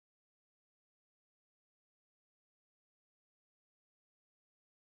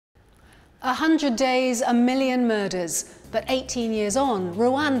100 days, a million murders. But 18 years on,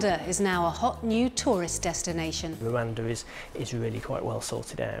 Rwanda is now a hot new tourist destination. Rwanda is really quite well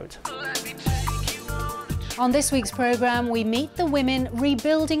sorted out. On this week's programme, we meet the women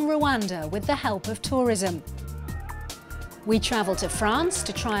rebuilding Rwanda with the help of tourism. We travel to France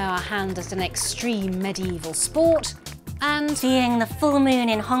to try our hand at an extreme medieval sport and seeing the full moon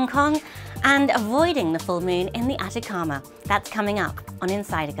in Hong Kong and avoiding the full moon in the Atacama. That's coming up on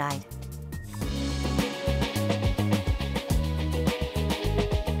Insider Guide.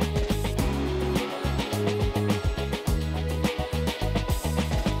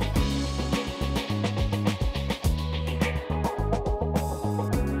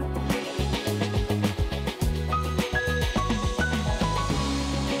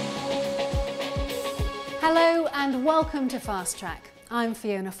 Hello and welcome to Fast Track. I'm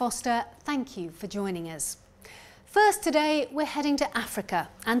Fiona Foster. Thank you for joining us. First today, we're heading to Africa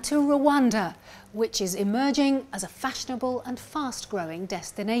and to Rwanda, which is emerging as a fashionable and fast-growing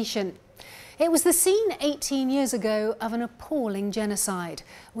destination. It was the scene 18 years ago of an appalling genocide,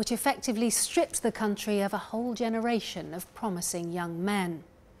 which effectively stripped the country of a whole generation of promising young men.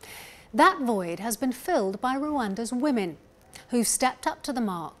 That void has been filled by Rwanda's women, who've stepped up to the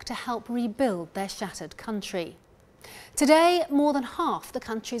mark to help rebuild their shattered country. Today, more than half the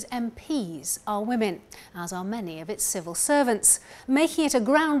country's MPs are women, as are many of its civil servants, making it a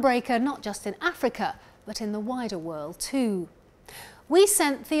groundbreaker not just in Africa, but in the wider world too. We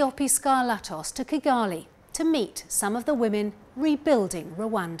sent Theopi Skarlatos to Kigali to meet some of the women rebuilding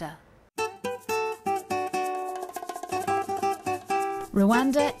Rwanda.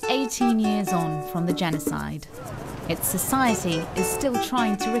 Rwanda, 18 years on from the genocide. Its society is still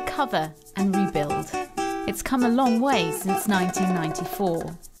trying to recover and rebuild. It's come a long way since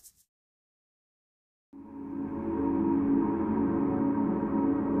 1994.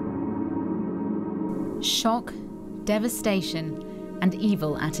 Shock, devastation, and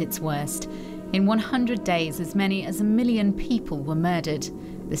evil at its worst. In 100 days, as many as 1 million people were murdered.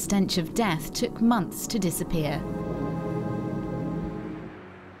 The stench of death took months to disappear.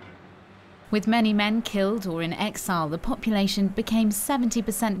 With many men killed or in exile, the population became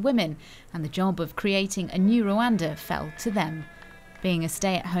 70% women, and the job of creating a new Rwanda fell to them. Being a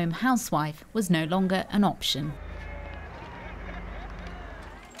stay-at-home housewife was no longer an option.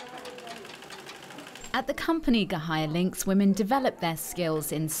 At the company Gahaya Links, women develop their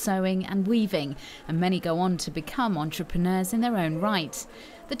skills in sewing and weaving, and many go on to become entrepreneurs in their own right.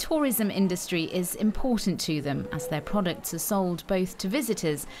 The tourism industry is important to them as their products are sold both to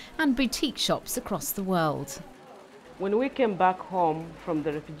visitors and boutique shops across the world. When we came back home from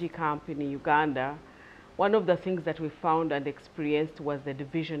the refugee camp in Uganda, one of the things that we found and experienced was the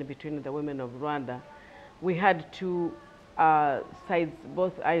division between the women of Rwanda. We had two sides,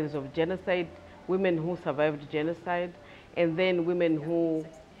 both sides of genocide, women who survived genocide, and then women who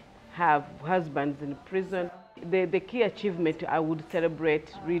have husbands in prison. The key achievement I would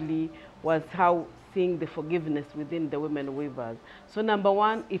celebrate really was how seeing the forgiveness within the women weavers. So number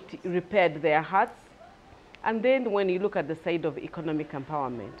one, it repaired their hearts. And then when you look at the side of economic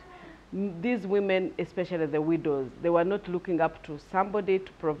empowerment, these women, especially the widows, they were not looking up to somebody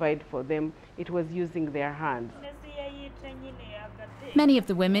to provide for them. It was using their hands. Many of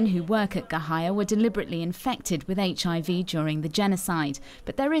the women who work at Gahaya were deliberately infected with HIV during the genocide,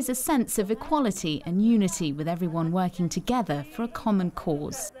 but there is a sense of equality and unity with everyone working together for a common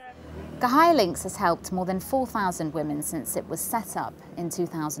cause. Gahaya Links has helped more than 4,000 women since it was set up in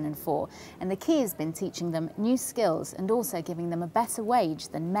 2004, and the key has been teaching them new skills and also giving them a better wage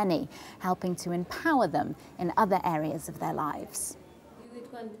than many, helping to empower them in other areas of their lives.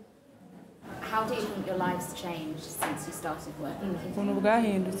 How do you think your life's changed since you started working?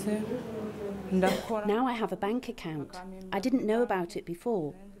 Now I have a bank account. I didn't know about it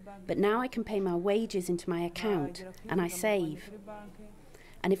before, but now I can pay my wages into my account and I save.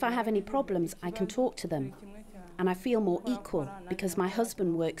 And if I have any problems, I can talk to them. And I feel more equal because my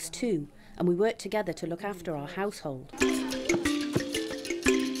husband works too, and we work together to look after our household.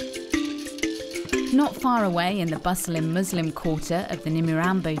 Not far away in the bustling Muslim quarter of the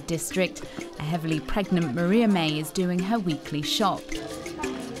Nyamirambo district, a heavily pregnant Maria May is doing her weekly shop.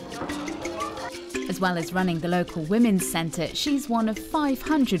 As well as running the local women's centre, she's one of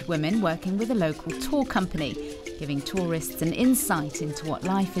 500 women working with a local tour company, giving tourists an insight into what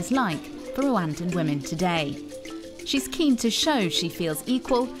life is like for Rwandan women today. She's keen to show she feels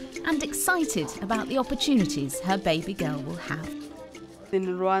equal and excited about the opportunities her baby girl will have. In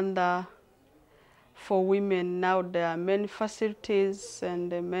Rwanda, for women now there are many facilities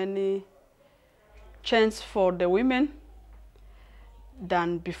and many chances for the women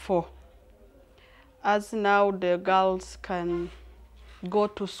than before. as now the girls can go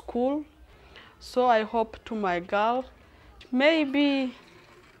to school. So I hope to my girl, maybe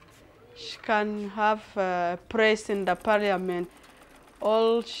she can have a place in the parliament,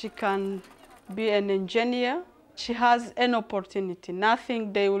 or she can be an engineer. She has an opportunity.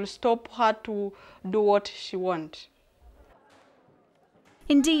 Nothing they will stop her to do what she wants.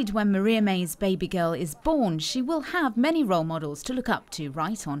 Indeed, when Maria May's baby girl is born, she will have many role models to look up to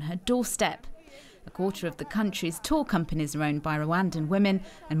right on her doorstep. A quarter of the country's tour companies are owned by Rwandan women,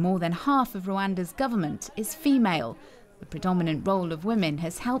 and more than half of Rwanda's government is female. The predominant role of women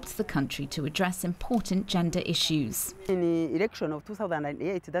has helped the country to address important gender issues. In the election of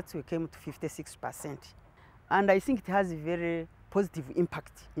 2008, that's we came to 56%. And I think it has a very positive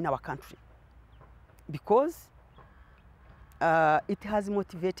impact in our country because it has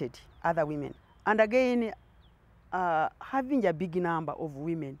motivated other women. And again, having a big number of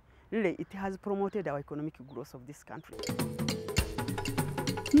women, really, it has promoted our economic growth of this country.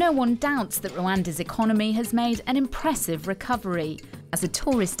 No one doubts that Rwanda's economy has made an impressive recovery. As a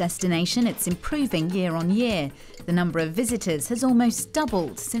tourist destination, it's improving year on year. The number of visitors has almost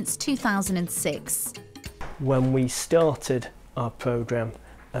doubled since 2006. When we started our programme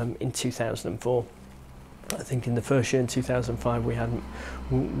in 2004, I think in the first year in 2005 we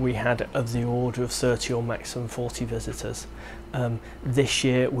had of the order of 30 or maximum 40 visitors. This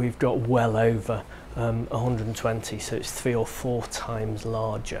year we've got well over 120, so it's 3 or 4 times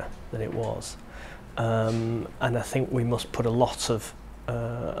larger than it was. And I think we must put a lot of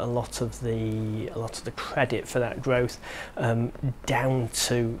the credit for that growth down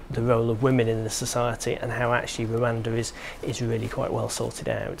to the role of women in the society and how actually Rwanda is really quite well sorted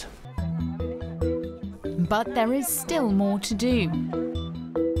out. But there is still more to do.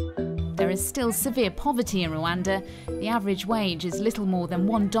 There is still severe poverty in Rwanda. The average wage is little more than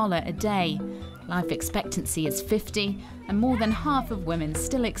 $1 a day. Life expectancy is 50, and more than half of women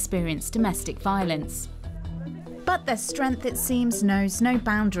still experience domestic violence. But their strength, it seems, knows no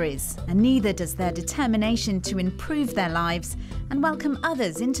boundaries, and neither does their determination to improve their lives and welcome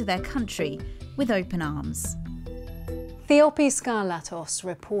others into their country with open arms. Theopi Skarlatos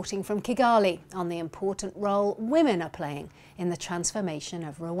reporting from Kigali on the important role women are playing in the transformation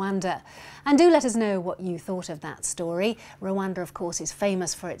of Rwanda. And do let us know what you thought of that story. Rwanda, of course, is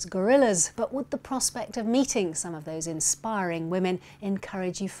famous for its gorillas, but would the prospect of meeting some of those inspiring women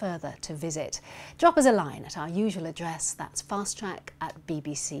encourage you further to visit? Drop us a line at our usual address, that's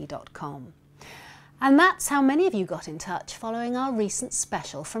fasttrack@bbc.com. And that's how many of you got in touch following our recent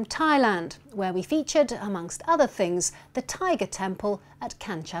special from Thailand, where we featured, amongst other things, the tiger temple at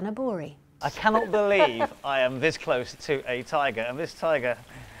Kanchanaburi. I cannot believe I am this close to a tiger, and this tiger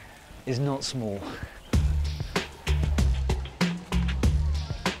is not small.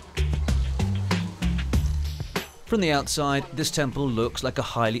 From the outside, this temple looks like a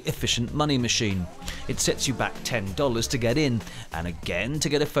highly efficient money machine. It sets you back $10 to get in, and again to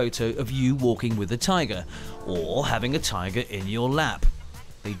get a photo of you walking with a tiger, or having a tiger in your lap.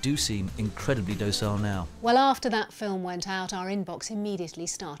 They do seem incredibly docile now. Well, after that film went out, our inbox immediately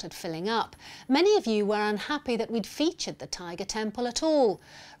started filling up. Many of you were unhappy that we'd featured the Tiger Temple at all.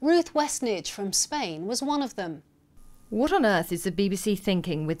 Ruth Westnidge from Spain was one of them. What on earth is the BBC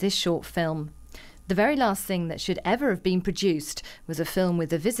thinking with this short film? The very last thing that should ever have been produced was a film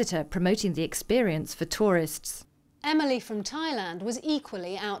with a visitor promoting the experience for tourists. Emily from Thailand was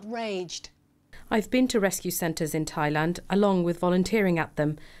equally outraged. I've been to rescue centres in Thailand, along with volunteering at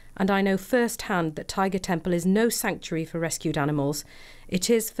them, and I know firsthand that Tiger Temple is no sanctuary for rescued animals. It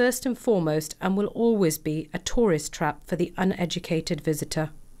is first and foremost, and will always be, a tourist trap for the uneducated visitor.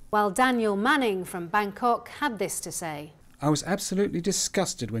 Well, Daniel Manning from Bangkok had this to say. I was absolutely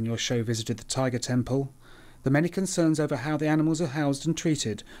disgusted when your show visited the Tiger Temple. The many concerns over how the animals are housed and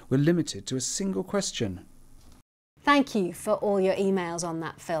treated were limited to a single question. Thank you for all your emails on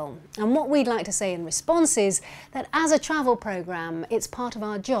that film. And what we'd like to say in response is that as a travel programme, it's part of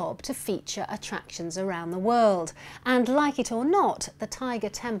our job to feature attractions around the world. And like it or not, the Tiger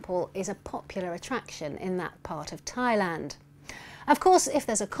Temple is a popular attraction in that part of Thailand. Of course, if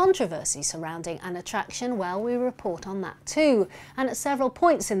there's a controversy surrounding an attraction, well, we report on that too. And at several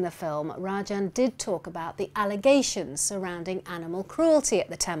points in the film, Rajan did talk about the allegations surrounding animal cruelty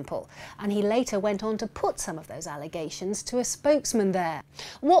at the temple. And he later went on to put some of those allegations to a spokesman there.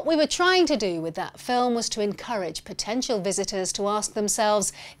 What we were trying to do with that film was to encourage potential visitors to ask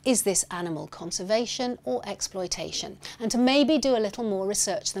themselves, is this animal conservation or exploitation? And to maybe do a little more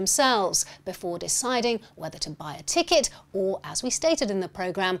research themselves before deciding whether to buy a ticket or, as we stated in the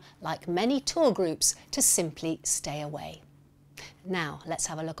programme, like many tour groups, to simply stay away. Now, let's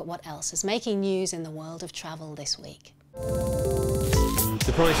have a look at what else is making news in the world of travel this week.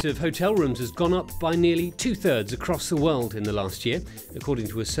 The price of hotel rooms has gone up by nearly 2/3 across the world in the last year. According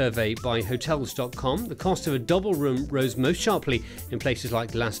to a survey by Hotels.com, the cost of a double room rose most sharply in places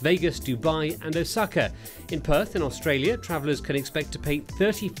like Las Vegas, Dubai and Osaka. In Perth, in Australia, travellers can expect to pay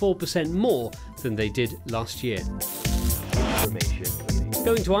 34% more than they did last year.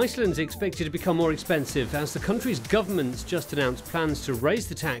 Going to Iceland is expected to become more expensive as the country's government's just announced plans to raise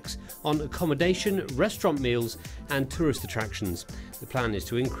the tax on accommodation, restaurant meals and tourist attractions. The plan is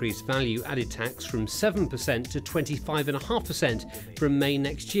to increase value-added tax from 7% to 25.5% from May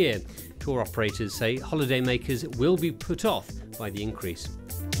next year. Tour operators say holidaymakers will be put off by the increase.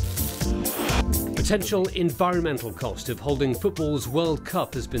 Potential environmental cost of holding football's World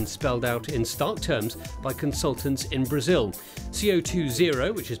Cup has been spelled out in stark terms by consultants in Brazil. CO2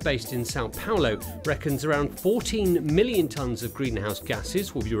 Zero, which is based in Sao Paulo, reckons around 14 million tonnes of greenhouse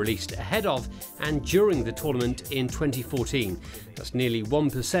gases will be released ahead of and during the tournament in 2014. That's nearly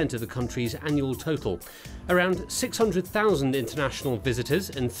 1% of the country's annual total. Around 600,000 international visitors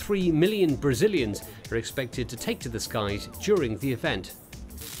and 3 million Brazilians are expected to take to the skies during the event.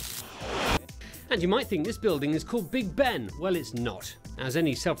 And you might think this building is called Big Ben. Well, it's not. As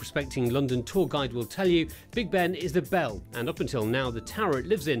any self-respecting London tour guide will tell you, Big Ben is the bell, and up until now the tower it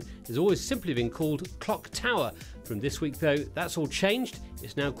lives in has always simply been called Clock Tower. From this week though, that's all changed.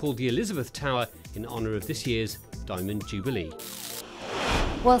 It's now called the Elizabeth Tower in honour of this year's Diamond Jubilee.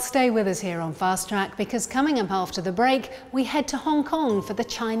 Well, stay with us here on Fast Track because coming up after the break, we head to Hong Kong for the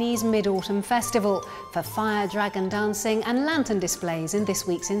Chinese Mid-Autumn Festival, for fire dragon dancing and lantern displays in this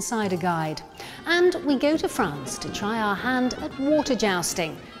week's Insider Guide. And we go to France to try our hand at water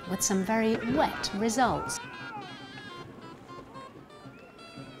jousting with some very wet results.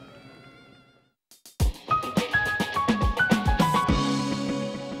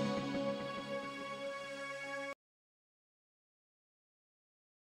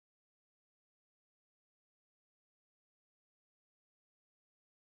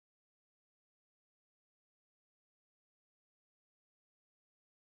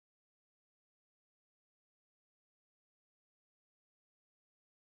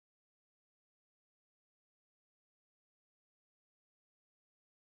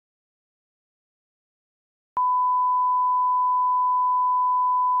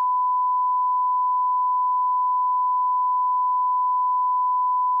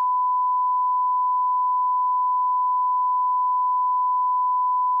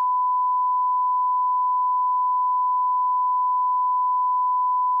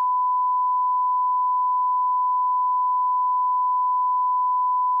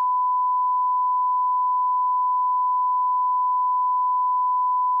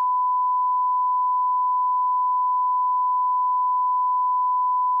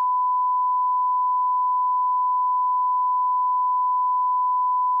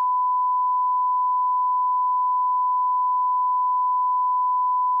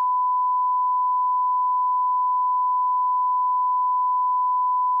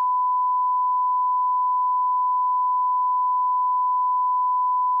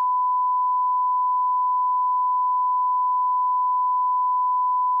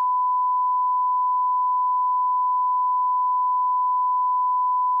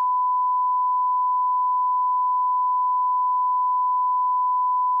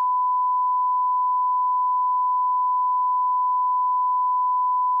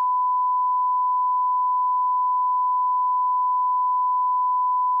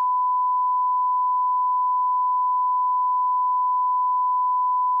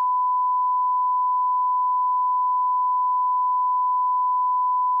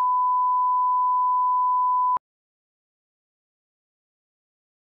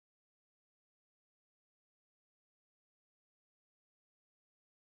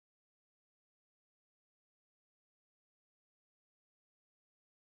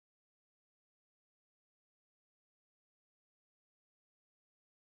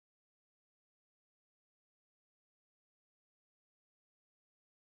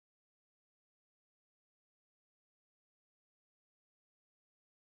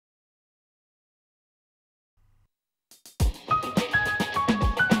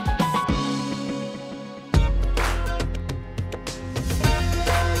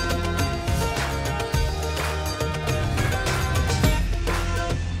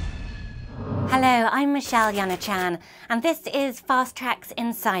 Hello, I'm Michelle Yana-Chan, and this is Fast Track's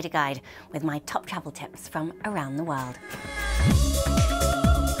Insider Guide with my top travel tips from around the world.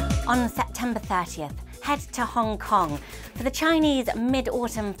 On September 30th, head to Hong Kong for the Chinese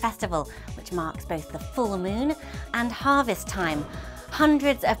Mid-Autumn Festival, which marks both the full moon and harvest time.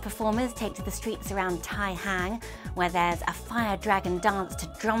 Hundreds of performers take to the streets around Tai Hang, where there's a fire dragon dance to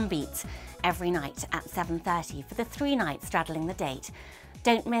drum beats every night at 7:30 for the 3 nights straddling the date.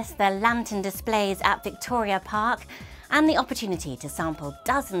 Don't miss the lantern displays at Victoria Park and the opportunity to sample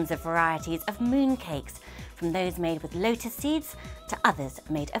dozens of varieties of mooncakes, from those made with lotus seeds to others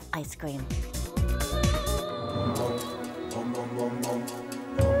made of ice cream.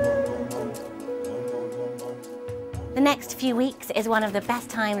 The next few weeks is one of the best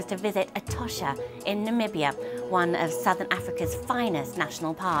times to visit Etosha in Namibia, one of Southern Africa's finest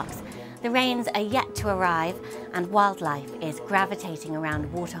national parks. The rains are yet to arrive and wildlife is gravitating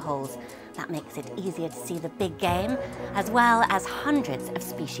around waterholes. That makes it easier to see the big game, as well as hundreds of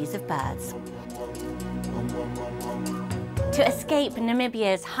species of birds. To escape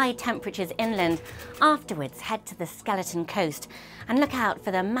Namibia's high temperatures inland, afterwards head to the Skeleton Coast and look out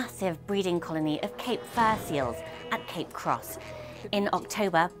for the massive breeding colony of Cape fur seals at Cape Cross. In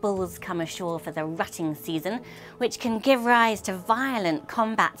October, bulls come ashore for the rutting season, which can give rise to violent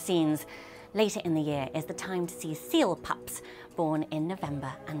combat scenes. Later in the year is the time to see seal pups, born in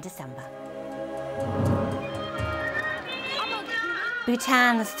November and December.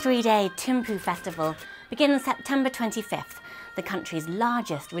 Bhutan's 3-day Thimphu Festival begins September 25th, the country's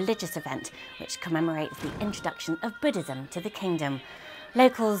largest religious event, which commemorates the introduction of Buddhism to the kingdom.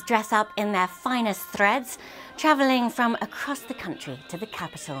 Locals dress up in their finest threads, travelling from across the country to the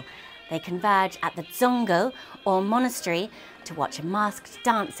capital. They converge at the Dzongo, or monastery, to watch masked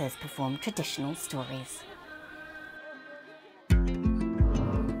dancers perform traditional stories.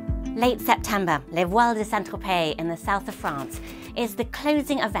 Late September, Les Voiles de Saint-Tropez in the south of France is the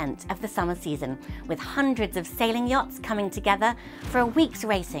closing event of the summer season, with hundreds of sailing yachts coming together for a week's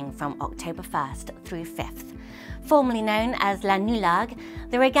racing from October 1st through 5th. Formerly known as La Nulag,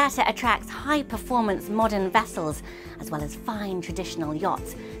 the regatta attracts high-performance modern vessels, as well as fine traditional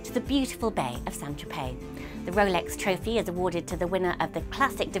yachts, to the beautiful bay of Saint-Tropez. The Rolex trophy is awarded to the winner of the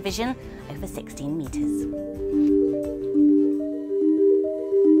Classic division over 16 metres.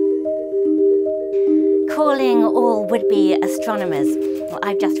 Calling all would-be astronomers. Well,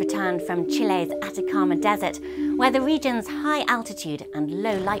 I've just returned from Chile's Atacama Desert, where the region's high altitude and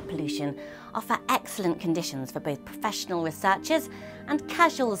low light pollution offer excellent conditions for both professional researchers and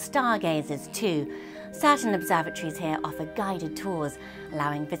casual stargazers too. Certain observatories here offer guided tours,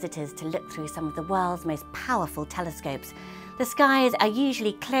 allowing visitors to look through some of the world's most powerful telescopes. The skies are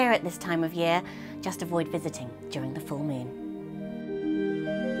usually clear at this time of year. Just avoid visiting during the full moon.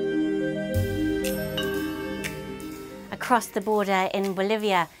 Across the border in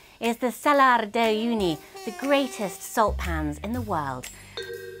Bolivia is the Salar de Uyuni, the greatest salt pans in the world.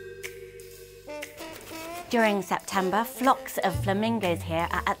 During September, flocks of flamingos here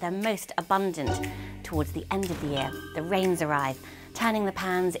are at their most abundant. Towards the end of the year, the rains arrive, turning the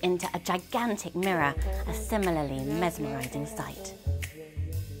pans into a gigantic mirror, a similarly mesmerising sight.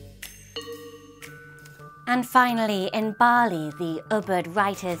 And finally, in Bali, the Ubud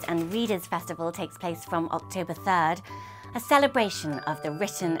Writers and Readers Festival takes place from October 3rd, a celebration of the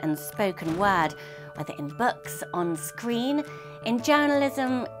written and spoken word, whether in books, on screen, in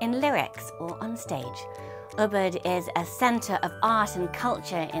journalism, in lyrics, or on stage. Ubud is a centre of art and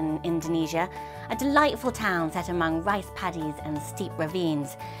culture in Indonesia, a delightful town set among rice paddies and steep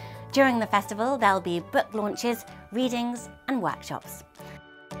ravines. During the festival, there'll be book launches, readings, and workshops.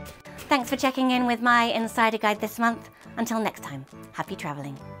 Thanks for checking in with my Insider Guide this month. Until next time, happy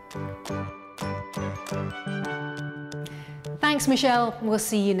travelling. Thanks, Michelle. We'll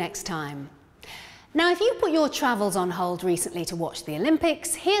see you next time. Now, if you put your travels on hold recently to watch the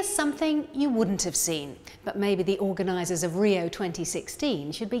Olympics, here's something you wouldn't have seen, but maybe the organisers of Rio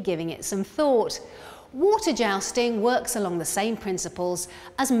 2016 should be giving it some thought. Water jousting works along the same principles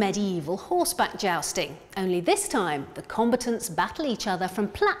as medieval horseback jousting, only this time the combatants battle each other from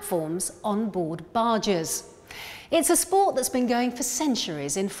platforms on board barges. It's a sport that's been going for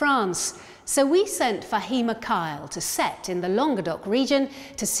centuries in France, so we sent Fahima Kyle to Sète in the Languedoc region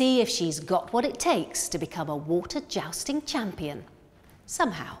to see if she's got what it takes to become a water jousting champion.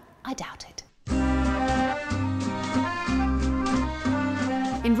 Somehow, I doubt it.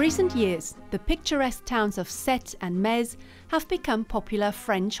 In recent years, the picturesque towns of Sète and Metz have become popular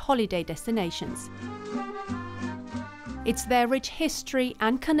French holiday destinations. It's their rich history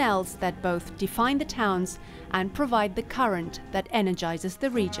and canals that both define the towns and provide the current that energizes the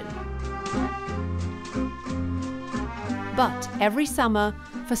region. But every summer,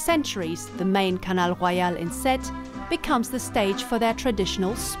 for centuries, the main Canal Royal in Sète becomes the stage for their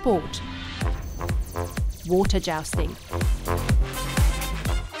traditional sport. water jousting.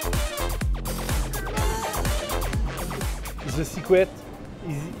 The secret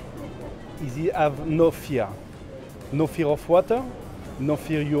is you have no fear. No fear of water, no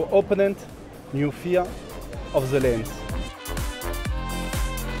fear your opponent, no fear of the lanes.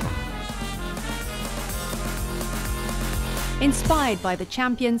 Inspired by the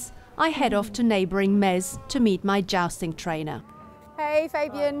champions, I head off to neighbouring Metz to meet my jousting trainer. Hey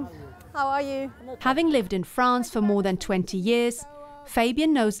Fabian, how are you? Having lived in France for more than 20 years,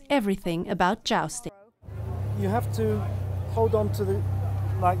 Fabian knows everything about jousting. You have to hold on to the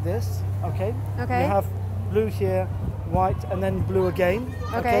like this, okay? Okay. You have blue here, white, and then blue again.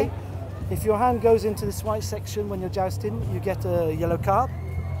 Okay. If your hand goes into this white section when you're jousting, you get a yellow card.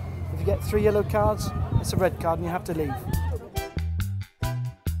 If you get 3 yellow cards, it's a red card and you have to leave.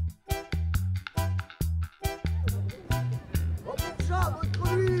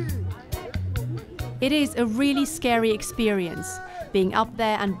 It is a really scary experience, being up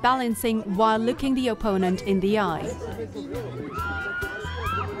there and balancing while looking the opponent in the eye.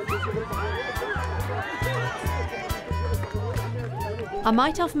 I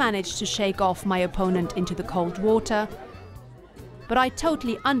might have managed to shake off my opponent into the cold water, but I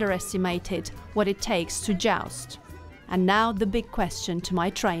totally underestimated what it takes to joust. And now the big question to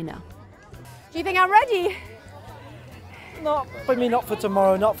my trainer. Do you think I'm ready? Not for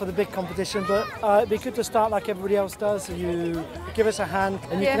tomorrow, not for the big competition, but it'd be good to start like everybody else does. So you give us a hand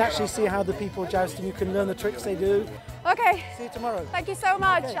and you can actually see how the people joust and you can learn the tricks they do. Okay. See you tomorrow. Thank you so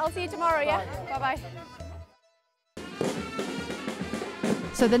much. Okay. I'll see you tomorrow, yeah? Bye-bye.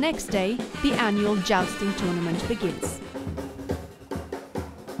 So the next day, the annual jousting tournament begins.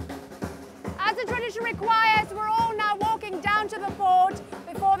 As the tradition requires, we're all now walking down to the fort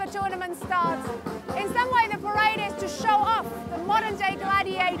before the tournament starts. In some way, the parade is to show off the modern-day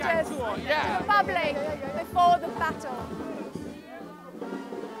gladiators to the public before the battle.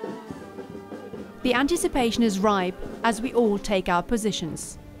 The anticipation is ripe as we all take our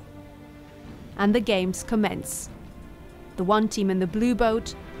positions. And the games commence. The one team in the blue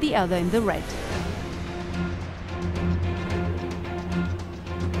boat, the other in the red.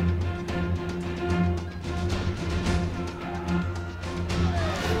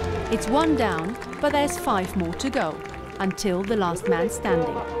 It's 1 down, but there's 5 more to go, until the last man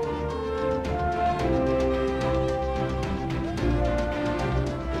standing.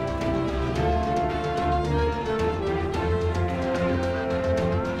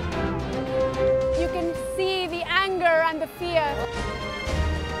 You can see the anger and the fear.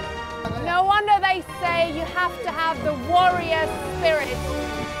 No wonder they say you have to have the warrior spirit.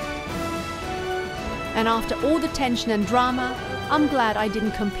 And after all the tension and drama, I'm glad I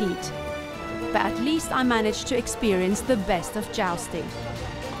didn't compete. But at least I managed to experience the best of jousting.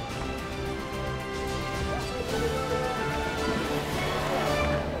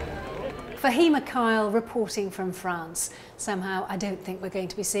 Fahima Kyle reporting from France. Somehow I don't think we're going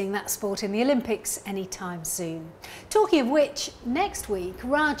to be seeing that sport in the Olympics anytime soon. Talking of which, next week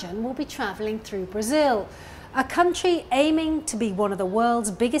Rajan will be travelling through Brazil, a country aiming to be one of the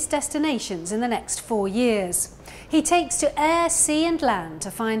world's biggest destinations in the next 4 years. He takes to air, sea and land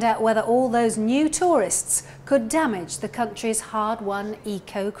to find out whether all those new tourists could damage the country's hard-won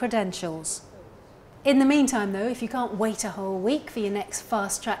eco-credentials. In the meantime though, if you can't wait a whole week for your next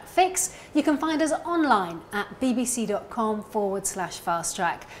Fast Track fix, you can find us online at bbc.com/Fast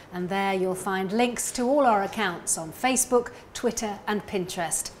Track, and there you'll find links to all our accounts on Facebook, Twitter and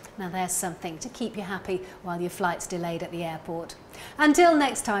Pinterest. Now there's something to keep you happy while your flight's delayed at the airport. Until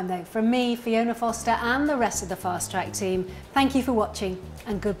next time though, from me, Fiona Foster and the rest of the Fast Track team, thank you for watching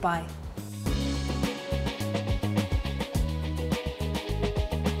and goodbye.